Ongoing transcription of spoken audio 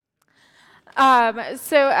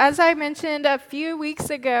So as I mentioned a few weeks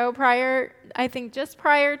ago, just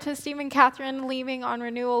prior to Steve and Catherine leaving on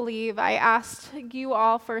renewal leave, I asked you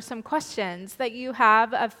all for some questions that you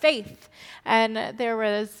have of faith. And there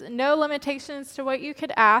was no limitations to what you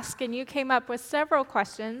could ask, and you came up with several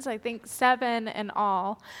questions, I think 7 in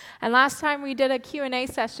all. And last time we did a Q&A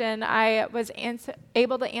session, I was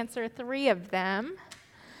able to answer 3 of them.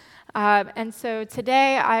 And so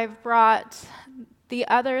today I've brought the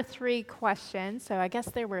other 3 questions, so I guess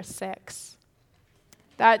there were 6.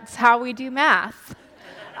 That's how we do math.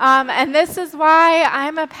 And this is why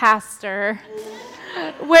I'm a pastor,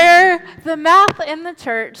 where the math in the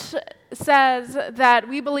church says that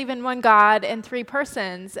we believe in one God in 3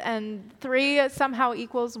 persons, and 3 somehow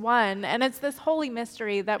equals 1, and it's this holy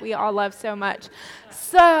mystery that we all love so much.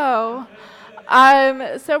 So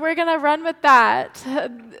we're going to run with that.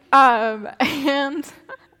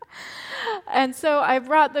 And so I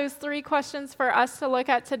brought those 3 questions for us to look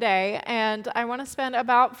at today, and I want to spend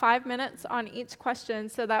about 5 minutes on each question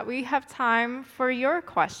so that we have time for your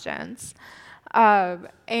questions.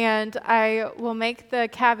 And I will make the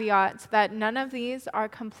caveat that none of these are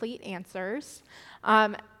complete answers,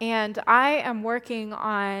 and I am working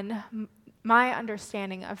on my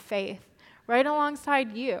understanding of faith right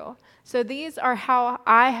alongside you. So these are how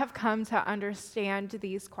I have come to understand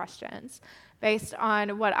these questions, based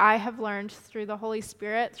on what I have learned through the Holy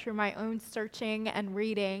Spirit, through my own searching and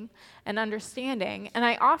reading and understanding. And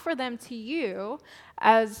I offer them to you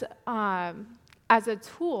as a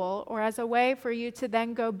tool or as a way for you to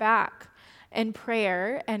then go back in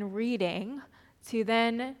prayer and reading to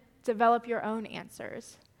then develop your own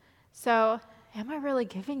answers. So, am I really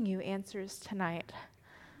giving you answers tonight?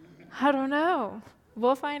 I don't know.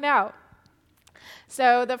 We'll find out.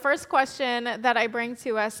 So the first question that I bring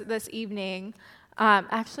to us this evening,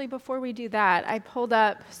 actually before we do that, I pulled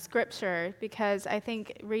up scripture because I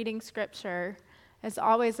think reading scripture is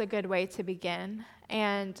always a good way to begin.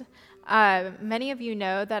 And many of you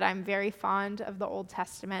know that I'm very fond of the Old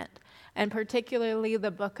Testament, and particularly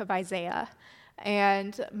the book of Isaiah.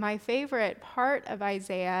 And my favorite part of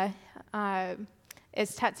Isaiah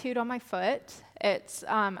is tattooed on my foot. It's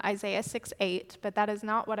Isaiah 6:8, but that is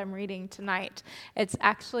not what I'm reading tonight. It's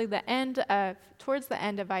actually towards the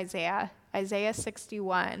end of Isaiah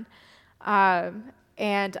 61.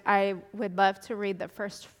 And I would love to read the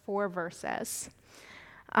first 4 verses.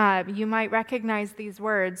 You might recognize these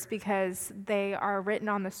words because they are written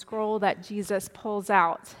on the scroll that Jesus pulls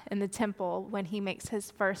out in the temple when he makes his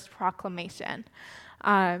first proclamation.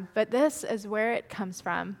 But this is where it comes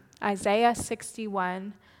from. Isaiah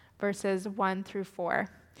 61, verses 1 through 4.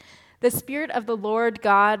 The Spirit of the Lord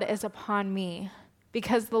God is upon me,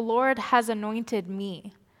 because the Lord has anointed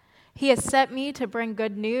me. He has set me to bring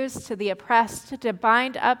good news to the oppressed, to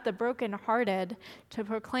bind up the brokenhearted, to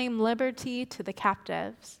proclaim liberty to the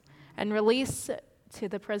captives, and release to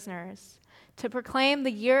the prisoners, to proclaim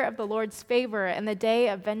the year of the Lord's favor and the day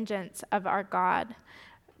of vengeance of our God,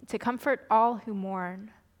 to comfort all who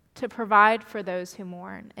mourn, to provide for those who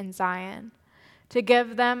mourn in Zion, to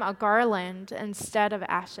give them a garland instead of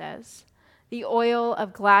ashes, the oil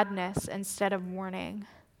of gladness instead of mourning,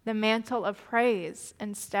 the mantle of praise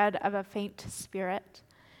instead of a faint spirit.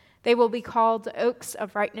 They will be called oaks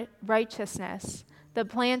of righteousness, the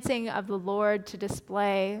planting of the Lord to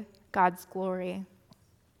display God's glory.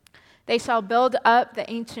 They shall build up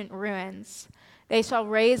the ancient ruins. They shall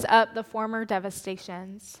raise up the former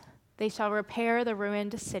devastations. They shall repair the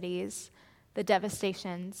ruined cities, the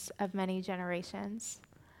devastations of many generations.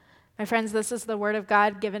 My friends, this is the word of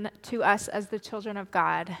God given to us as the children of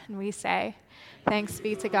God, and we say, thanks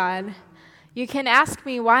be to God. You can ask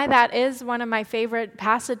me why that is one of my favorite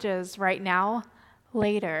passages right now,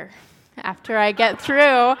 later, after I get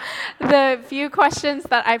through the few questions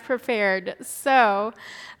that I prepared. So,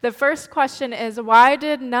 the first question is, why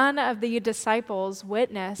did none of the disciples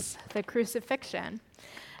witness the crucifixion?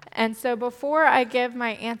 And so before I give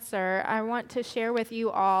my answer, I want to share with you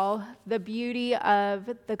all the beauty of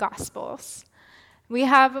the Gospels. We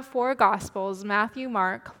have 4 Gospels: Matthew,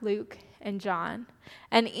 Mark, Luke, and John.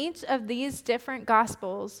 And each of these different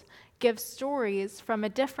Gospels give stories from a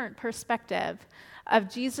different perspective of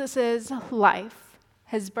Jesus' life,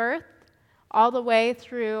 his birth, all the way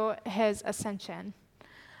through his ascension.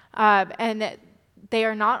 And they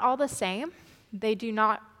are not all the same. They do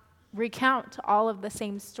not recount all of the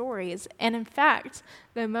same stories. And in fact,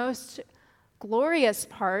 the most glorious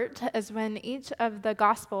part is when each of the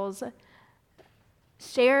Gospels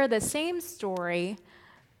share the same story,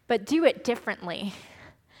 but do it differently.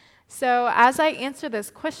 So as I answer this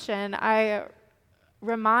question, I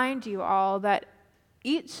remind you all that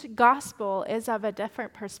Each gospel is of a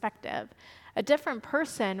different perspective. A different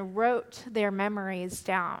person wrote their memories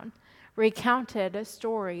down, recounted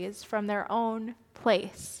stories from their own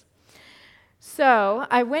place. So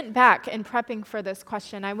I went back in prepping for this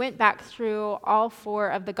question. I went back through all 4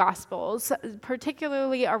 of the Gospels,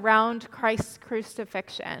 particularly around Christ's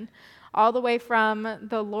crucifixion, all the way from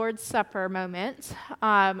the Lord's Supper moment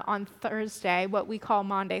on Thursday, what we call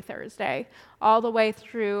Maundy Thursday, all the way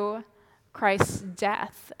through Christ's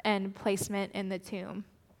death and placement in the tomb.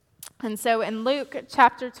 And so in Luke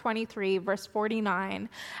chapter 23, verse 49,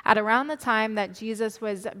 at around the time that Jesus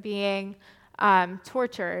was being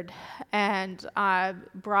tortured and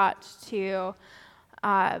brought to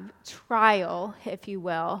trial, if you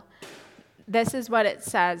will, this is what it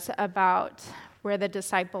says about where the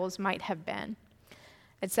disciples might have been.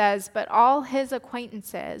 It says, "But all his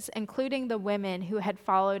acquaintances, including the women who had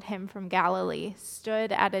followed him from Galilee,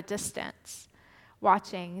 stood at a distance,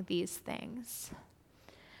 watching these things."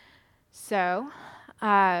 So,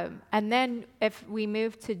 and then if we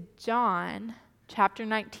move to John chapter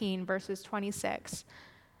 19, verses 26,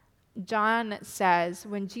 John says,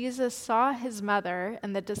 "When Jesus saw his mother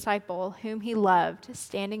and the disciple whom he loved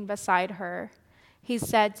standing beside her, he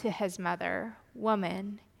said to his mother,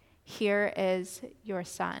 'Woman, here is your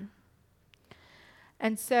son.'"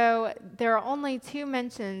 And so there are only 2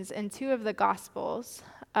 mentions in 2 of the Gospels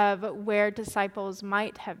of where disciples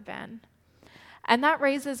might have been. And that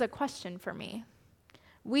raises a question for me.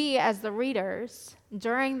 We, as the readers,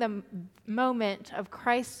 during the moment of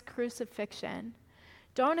Christ's crucifixion,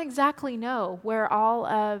 don't exactly know where all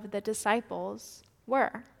of the disciples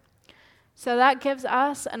were. So that gives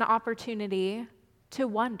us an opportunity to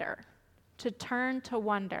wonder, to turn to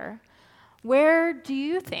wonder, where do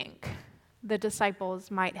you think the disciples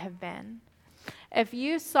might have been? If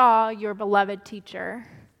you saw your beloved teacher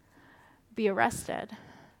be arrested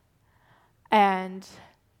and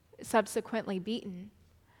subsequently beaten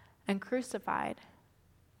and crucified,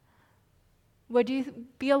 would you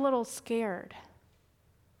be a little scared?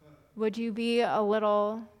 Would you be a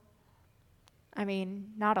little,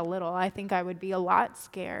 not a little, I think I would be a lot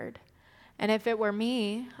scared. And if it were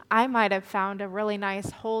me, I might have found a really nice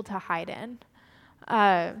hole to hide in.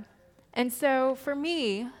 And so for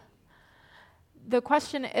me, the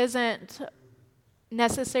question isn't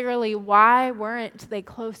necessarily why weren't they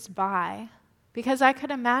close by, because I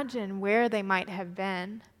could imagine where they might have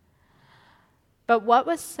been. But what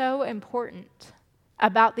was so important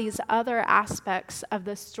about these other aspects of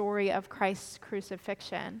the story of Christ's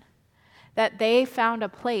crucifixion, that they found a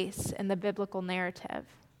place in the biblical narrative,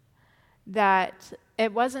 that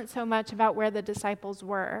it wasn't so much about where the disciples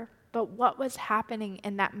were, but what was happening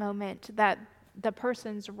in that moment, that the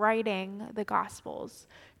persons writing the Gospels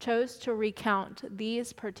chose to recount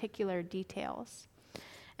these particular details.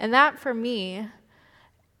 And that, for me,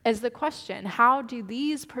 is the question: how do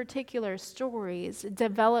these particular stories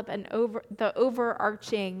develop the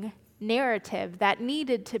overarching narrative that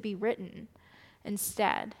needed to be written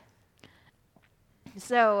instead?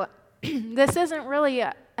 So this isn't really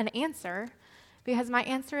an answer, because my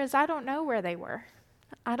answer is I don't know where they were.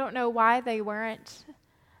 I don't know why they weren't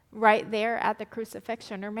right there at the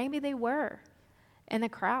crucifixion, or maybe they were in the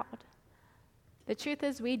crowd. The truth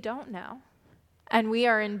is, we don't know. And we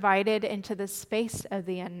are invited into the space of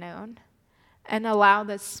the unknown and allow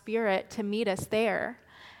the Spirit to meet us there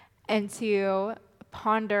and to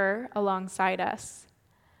ponder alongside us.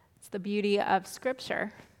 It's the beauty of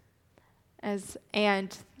Scripture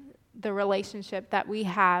and the relationship that we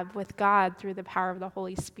have with God through the power of the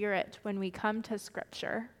Holy Spirit when we come to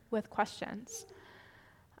Scripture with questions.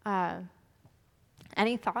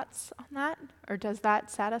 Any thoughts on that, or does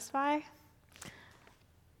that satisfy?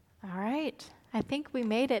 All right. I think we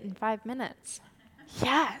made it in 5 minutes.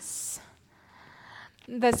 Yes.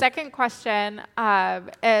 The second question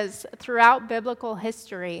is, throughout biblical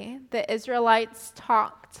history, the Israelites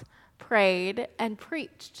talked, prayed, and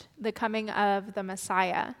preached the coming of the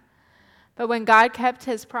Messiah. But when God kept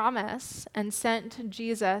his promise and sent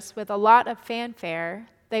Jesus with a lot of fanfare,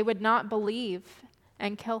 they would not believe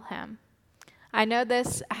and kill him. I know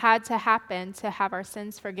this had to happen to have our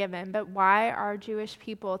sins forgiven, but why are Jewish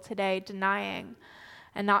people today denying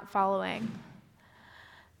and not following?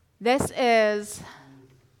 This is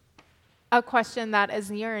a question that is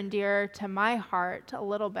near and dear to my heart a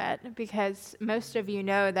little bit, because most of you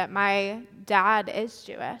know that my dad is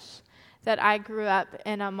Jewish, that I grew up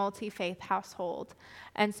in a multi-faith household.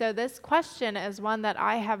 And so this question is one that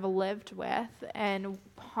I have lived with and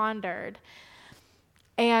pondered.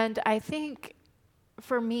 And I think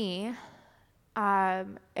for me,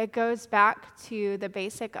 it goes back to the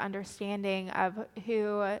basic understanding of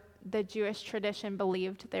who the Jewish tradition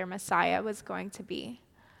believed their Messiah was going to be.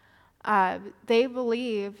 They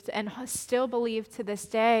believed and still believe to this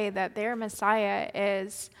day that their Messiah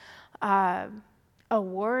is a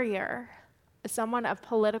warrior, someone of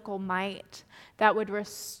political might that would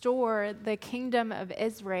restore the kingdom of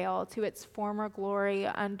Israel to its former glory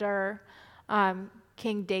under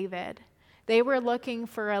King David. They were looking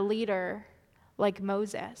for a leader like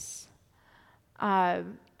Moses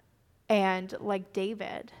and like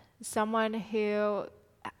David, someone who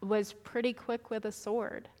was pretty quick with a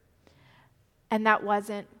sword. And that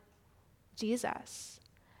wasn't Jesus.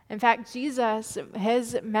 In fact, Jesus,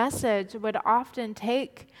 his message would often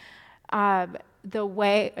take the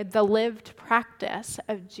lived practice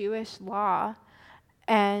of Jewish law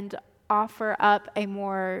and offer up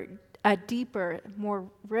a deeper, more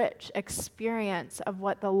rich experience of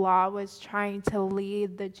what the law was trying to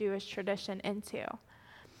lead the Jewish tradition into.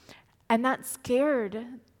 And that scared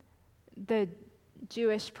the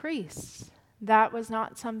Jewish priests. That was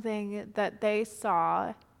not something that they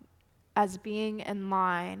saw as being in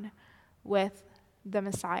line with the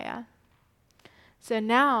Messiah. So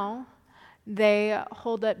now they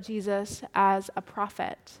hold up Jesus as a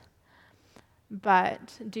prophet,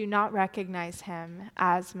 but do not recognize him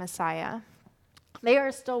as Messiah. They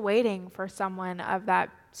are still waiting for someone of that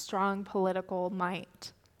strong political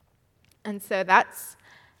might. And so that's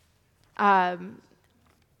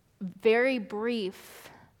very brief.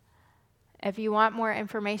 If you want more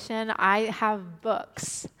information, I have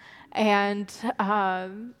books and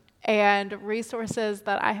resources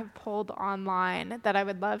that I have pulled online that I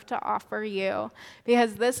would love to offer you,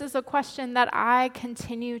 because this is a question that I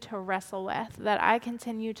continue to wrestle with, that I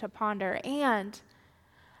continue to ponder. And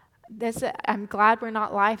I'm glad we're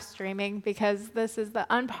not live streaming, because this is the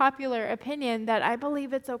unpopular opinion that I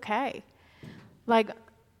believe it's okay. Like,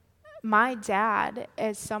 my dad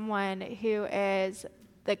is someone who is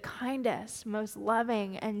the kindest, most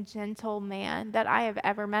loving and gentle man that I have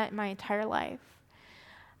ever met in my entire life.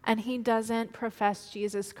 And he doesn't profess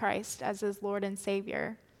Jesus Christ as his Lord and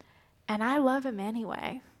Savior. And I love him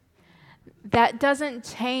anyway. That doesn't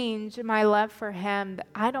change my love for him.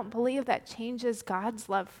 I don't believe that changes God's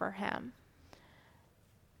love for him.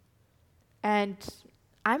 And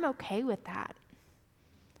I'm okay with that.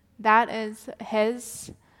 That is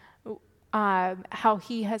his how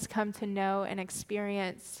he has come to know and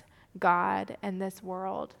experience God and this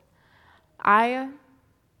world. I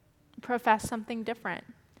profess something different.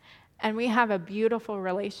 And we have a beautiful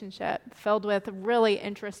relationship filled with really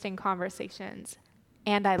interesting conversations.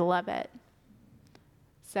 And I love it.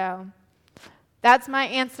 So that's my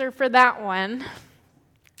answer for that one.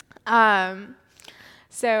 And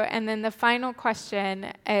then the final question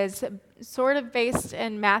is sort of based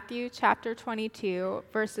in Matthew chapter 22,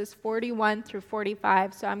 verses 41 through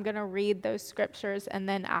 45. So I'm going to read those scriptures and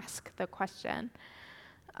then ask the question.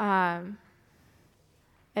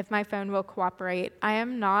 If my phone will cooperate. I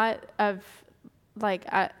am not of like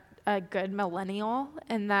a good millennial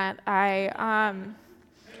in that I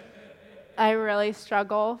really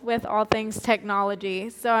struggle with all things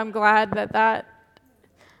technology. So I'm glad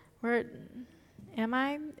am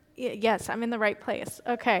I? Yes, I'm in the right place.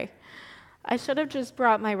 Okay. I should have just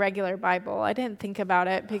brought my regular Bible. I didn't think about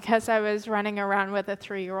it because I was running around with a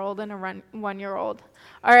 3-year-old and a 1-year-old.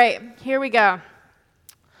 All right, here we go.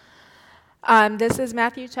 This is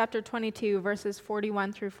Matthew chapter 22, verses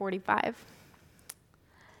 41 through 45.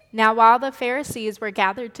 Now, while the Pharisees were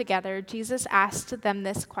gathered together, Jesus asked them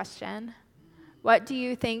this question: "What do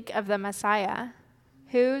you think of the Messiah?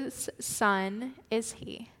 Whose son is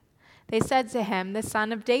he?" They said to him, "The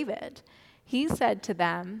son of David." He said to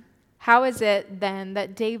them, "How is it then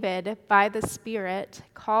that David, by the Spirit,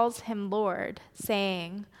 calls him Lord,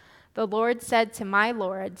 saying, 'The Lord said to my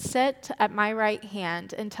Lord, sit at my right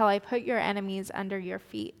hand until I put your enemies under your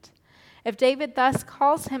feet'? If David thus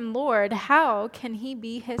calls him Lord, how can he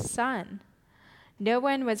be his son?" No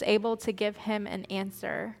one was able to give him an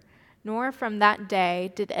answer, nor from that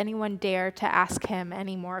day did anyone dare to ask him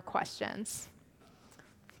any more questions.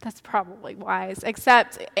 That's probably wise,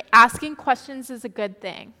 except asking questions is a good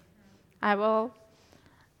thing. I will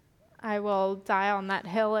die on that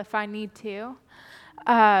hill if I need to.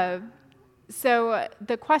 So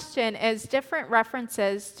the question is, different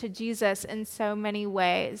references to Jesus in so many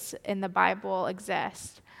ways in the Bible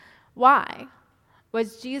exist. Why?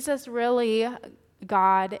 Was Jesus really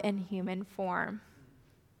God in human form?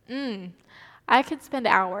 I could spend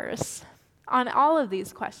hours on all of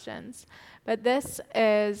these questions, but this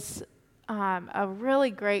is a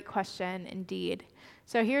really great question indeed.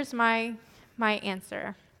 So here's my my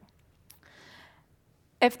answer.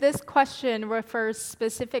 If this question refers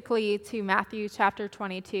specifically to Matthew chapter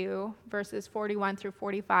 22, verses 41 through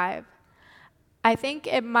 45, I think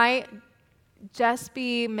it might just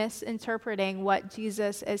be misinterpreting what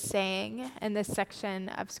Jesus is saying in this section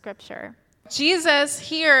of Scripture. Jesus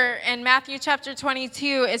here in Matthew chapter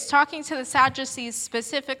 22 is talking to the Sadducees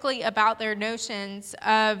specifically about their notions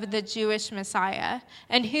of the Jewish Messiah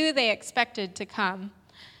and who they expected to come.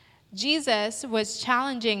 Jesus was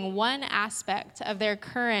challenging one aspect of their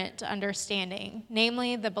current understanding,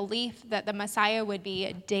 namely the belief that the Messiah would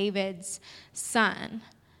be David's son.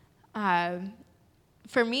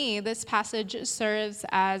 For me, this passage serves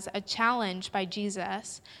as a challenge by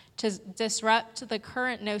Jesus to disrupt the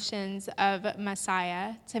current notions of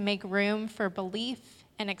Messiah, to make room for belief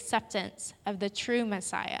and acceptance of the true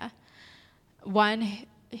Messiah, one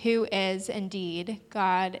who is indeed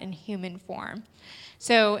God in human form.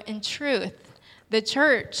 So in truth, the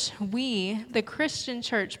church, the Christian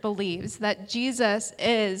church, believes that Jesus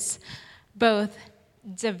is both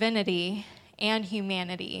divinity and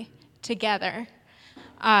humanity together.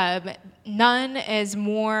 None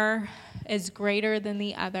is greater than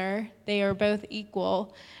the other. They are both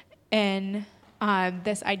equal in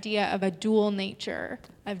this idea of a dual nature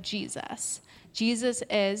of Jesus. Jesus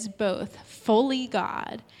is both fully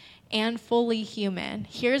God and fully human.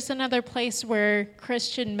 Here's another place where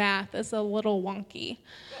Christian math is a little wonky,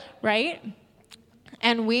 right?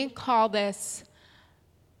 And we call this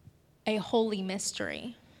a holy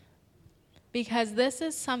mystery, because this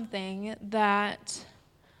is something that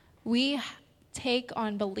we take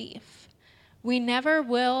on belief. We never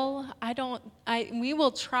will, we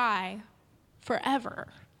will try forever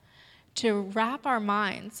to wrap our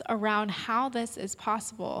minds around how this is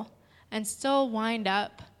possible and still wind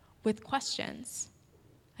up with questions.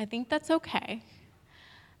 I think that's okay.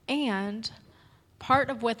 And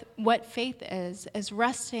part of what faith is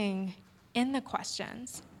resting in the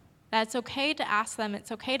questions. That's okay to ask them.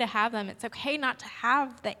 It's okay to have them. It's okay not to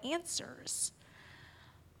have the answers.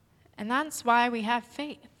 And that's why we have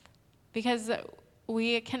faith, because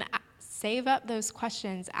we can save up those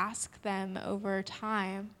questions, ask them over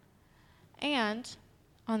time, and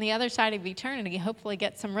on the other side of eternity, hopefully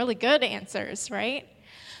get some really good answers, right?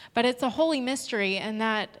 But it's a holy mystery in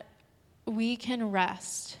that we can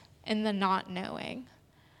rest in the not knowing.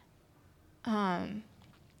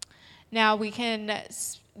 Now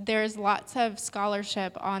there's lots of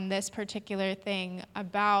scholarship on this particular thing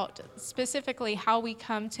about specifically how we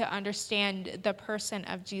come to understand the person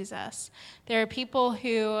of Jesus. There are people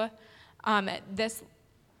who, this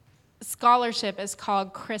scholarship is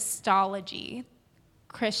called Christology,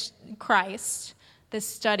 Christ, the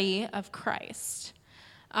study of Christ.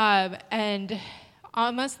 And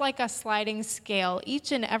almost like a sliding scale,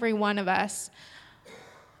 each and every one of us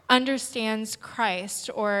understands Christ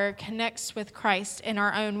or connects with Christ in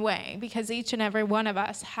our own way, because each and every one of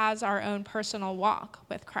us has our own personal walk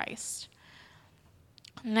with Christ.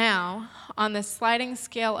 Now, on the sliding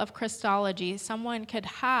scale of Christology, someone could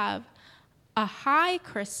have a high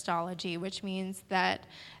Christology, which means that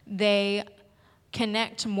they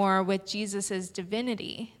connect more with Jesus'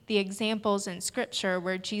 divinity. The examples in Scripture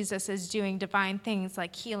where Jesus is doing divine things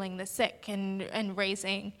like healing the sick and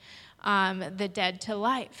raising the dead to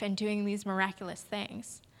life and doing these miraculous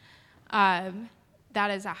things.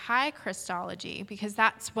 That is a high Christology, because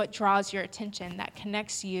that's what draws your attention, that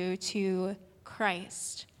connects you to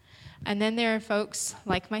Christ. And then there are folks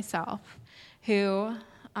like myself who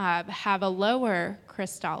have a lower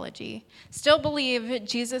Christology, still believe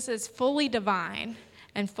Jesus is fully divine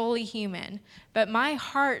and fully human, but my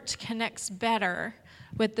heart connects better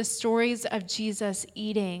with the stories of Jesus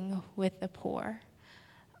eating with the poor,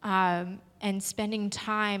 and spending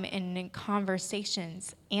time in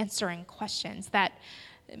conversations, answering questions, that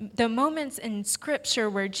the moments in Scripture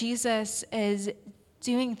where Jesus is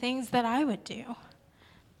doing things that I would do.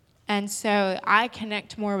 And so I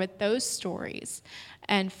connect more with those stories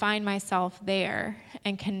and find myself there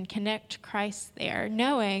and can connect Christ there,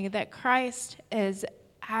 knowing that Christ is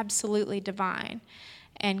absolutely divine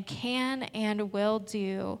and can and will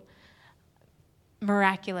do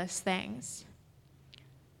miraculous things.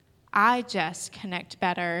 I just connect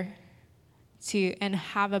better to and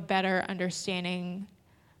have a better understanding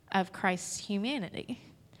of Christ's humanity.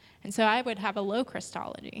 And so I would have a low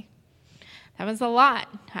Christology. That was a lot.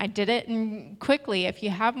 I did it quickly. If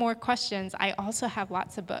you have more questions, I also have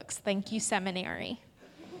lots of books. Thank you, seminary.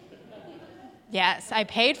 Yes, I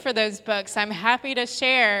paid for those books. I'm happy to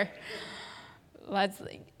share. Let's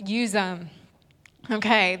use them.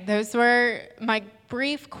 Okay, those were my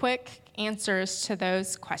brief, quick answers to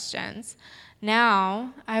those questions.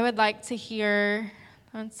 Now, I would like to hear,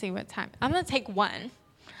 let's see what time. I'm going to take one.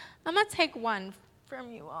 I'm going to take one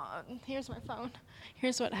from you all. Here's my phone.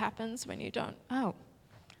 Here's what happens when you don't. Oh,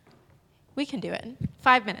 we can do it.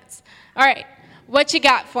 5 minutes. All right. What you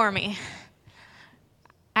got for me?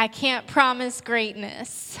 I can't promise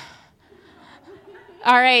greatness.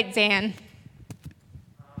 All right, Dan.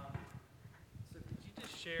 So could you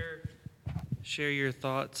just share your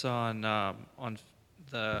thoughts on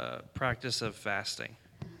the practice of fasting?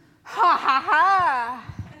 Ha ha ha!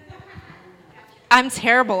 I'm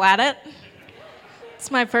terrible at it. It's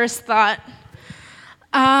my first thought.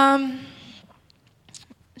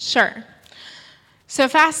 Sure. So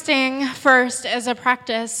fasting first is a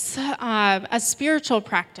practice, a spiritual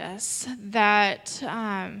practice that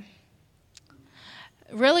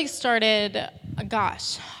really started,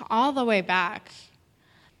 all the way back.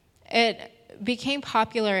 It became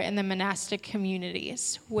popular in the monastic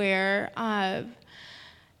communities where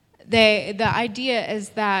the idea is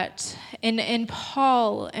that in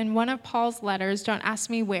one of Paul's letters, don't ask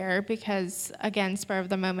me where because, again, spur of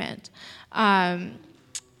the moment,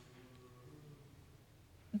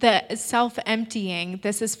 the self-emptying,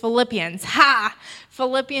 this is Philippians,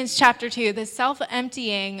 Philippians chapter 2, the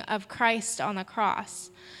self-emptying of Christ on the cross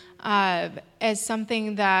is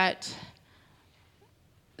something that,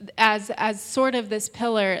 as sort of this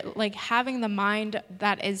pillar, like having the mind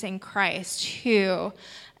that is in Christ, who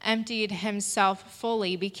emptied himself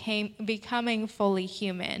fully, becoming fully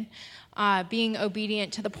human, being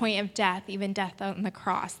obedient to the point of death, even death on the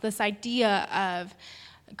cross. This idea of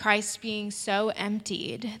Christ being so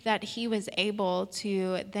emptied that he was able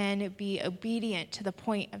to then be obedient to the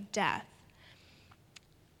point of death.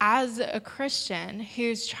 As a Christian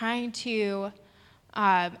who's trying to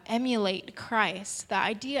emulate Christ, the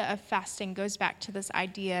idea of fasting goes back to this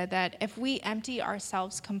idea that if we empty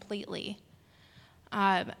ourselves completely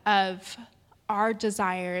of our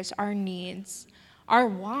desires, our needs, our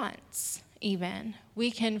wants even, we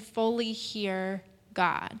can fully hear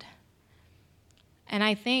God. And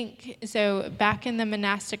I think, so back in the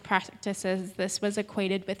monastic practices, this was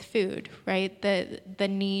equated with food, right? The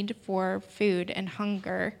need for food and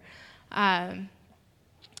hunger. There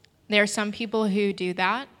are some people who do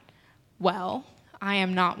that well. I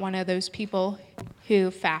am not one of those people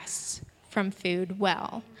who fasts from food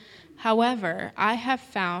well. However, I have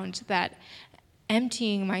found that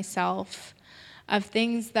emptying myself of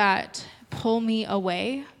things that pull me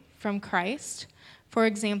away from Christ, for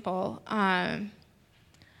example,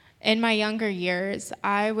 in my younger years,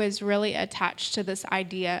 I was really attached to this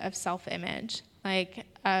idea of self-image, like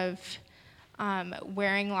of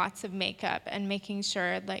wearing lots of makeup and making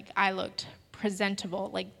sure like I looked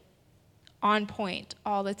presentable, like on point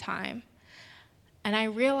all the time. And I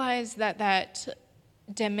realized that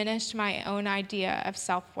diminished my own idea of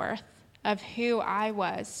self-worth, of who I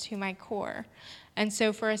was to my core. And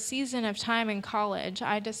so for a season of time in college,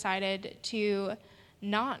 I decided to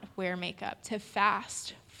not wear makeup, to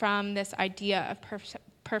fast from this idea of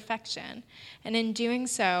perfection. And in doing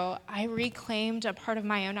so, I reclaimed a part of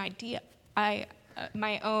my own idea,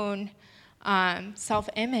 my own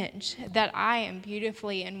self-image, that I am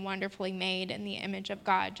beautifully and wonderfully made in the image of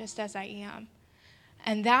God, just as I am.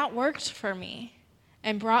 And that worked for me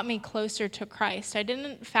and brought me closer to Christ. I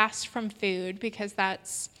didn't fast from food because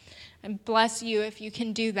and bless you if you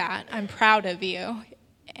can do that. I'm proud of you.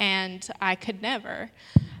 And I could never.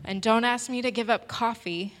 And don't ask me to give up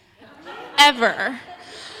coffee, ever.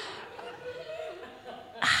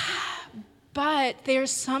 But there's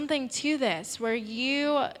something to this where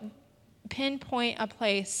you pinpoint a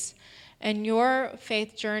place in your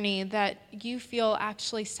faith journey that you feel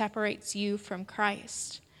actually separates you from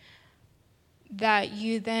Christ, that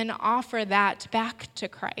you then offer that back to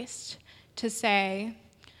Christ to say,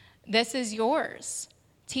 this is yours.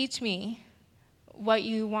 Teach me what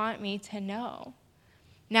you want me to know.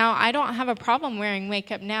 Now, I don't have a problem wearing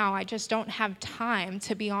makeup now. I just don't have time,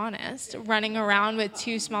 to be honest, running around with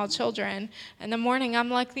 2 small children. In the morning, I'm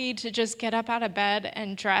lucky to just get up out of bed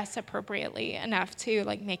and dress appropriately enough to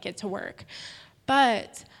make it to work.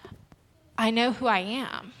 But I know who I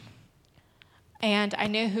am. And I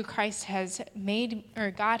know who Christ has made,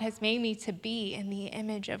 or God has made me to be in the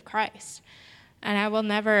image of Christ. And I will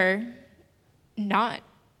never not.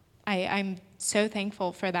 I'm so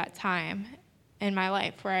thankful for that time in my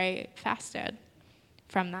life where I fasted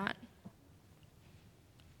from that.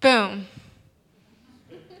 Boom.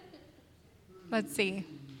 Let's see.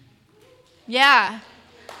 Yeah,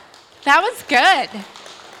 that was good. I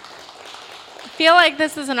feel like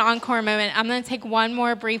this is an encore moment. I'm going to take one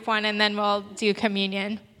more brief one and then we'll do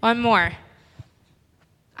communion. One more.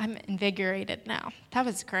 I'm invigorated now. That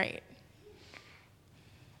was great.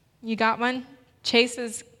 You got one? Chase,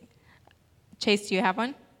 do you have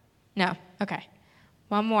one? No? Okay.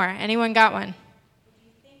 One more. Anyone got one? Do you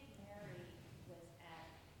think Mary was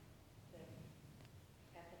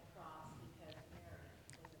at the cross because Mary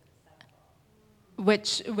was a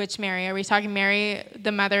disciple? Which Mary? Are we talking Mary,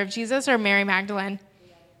 the mother of Jesus, or Mary Magdalene?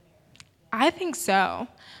 I think so.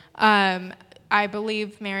 I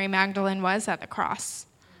believe Mary Magdalene was at the cross.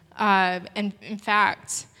 And in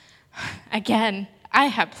fact, again, I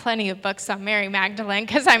have plenty of books on Mary Magdalene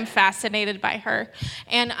because I'm fascinated by her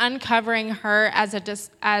and uncovering her as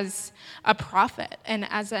a prophet and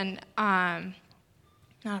as an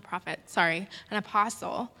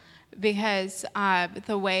apostle, because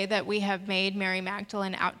the way that we have made Mary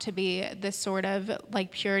Magdalene out to be this sort of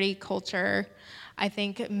like purity culture, I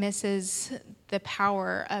think misses the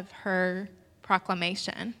power of her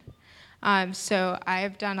proclamation. So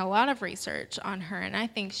I've done a lot of research on her, and I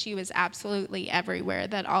think she was absolutely everywhere,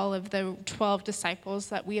 that all of the 12 disciples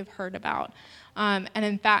that we have heard about. And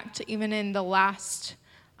in fact, even in the last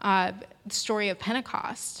story of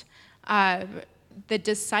Pentecost, the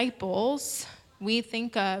disciples, we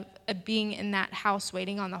think of being in that house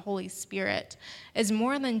waiting on the Holy Spirit, is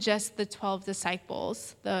more than just the 12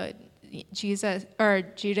 disciples.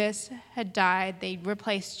 Judas had died. They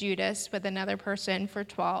replaced Judas with another person for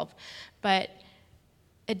 12, but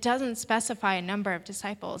it doesn't specify a number of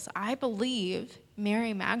disciples. I believe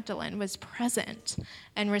Mary Magdalene was present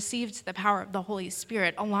and received the power of the Holy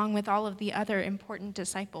Spirit along with all of the other important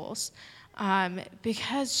disciples,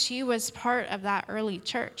 because she was part of that early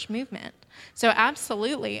church movement. So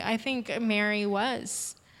absolutely, I think Mary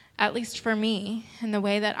was, at least for me, in the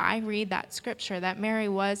way that I read that scripture, that Mary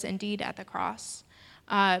was indeed at the cross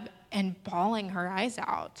and bawling her eyes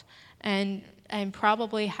out and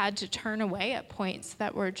probably had to turn away at points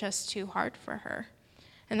that were just too hard for her.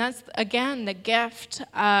 And that's, again, the gift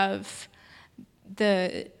of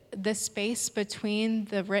the space between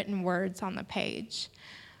the written words on the page,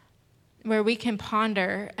 where we can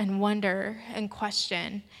ponder and wonder and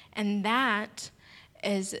question, and that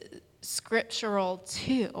is scriptural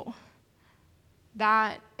too.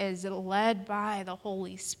 That is led by the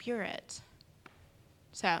Holy Spirit.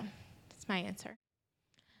 So that's my answer.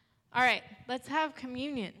 All right, let's have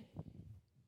communion.